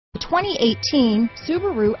2018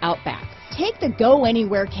 Subaru Outback. Take the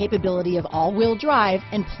go-anywhere capability of all-wheel drive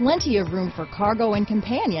and plenty of room for cargo and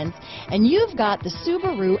companions, and you've got the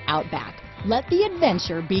Subaru Outback. Let the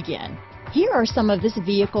adventure begin. Here are some of this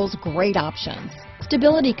vehicle's great options: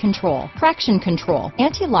 stability control, traction control,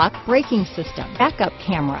 anti-lock braking system, backup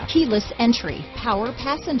camera, keyless entry, power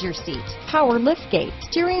passenger seat, power liftgate,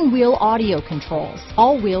 steering wheel audio controls,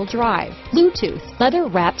 all-wheel drive, Bluetooth,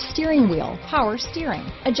 leather-wrapped steering wheel, power steering,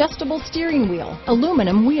 adjustable steering wheel,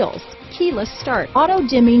 aluminum wheels, keyless start,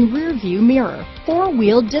 auto-dimming rear view mirror,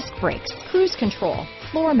 four-wheel disc brakes, cruise control,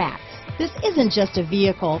 floor mats. This isn't just a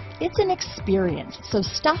vehicle, it's an experience, so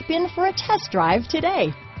stop in for a test drive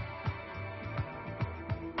today.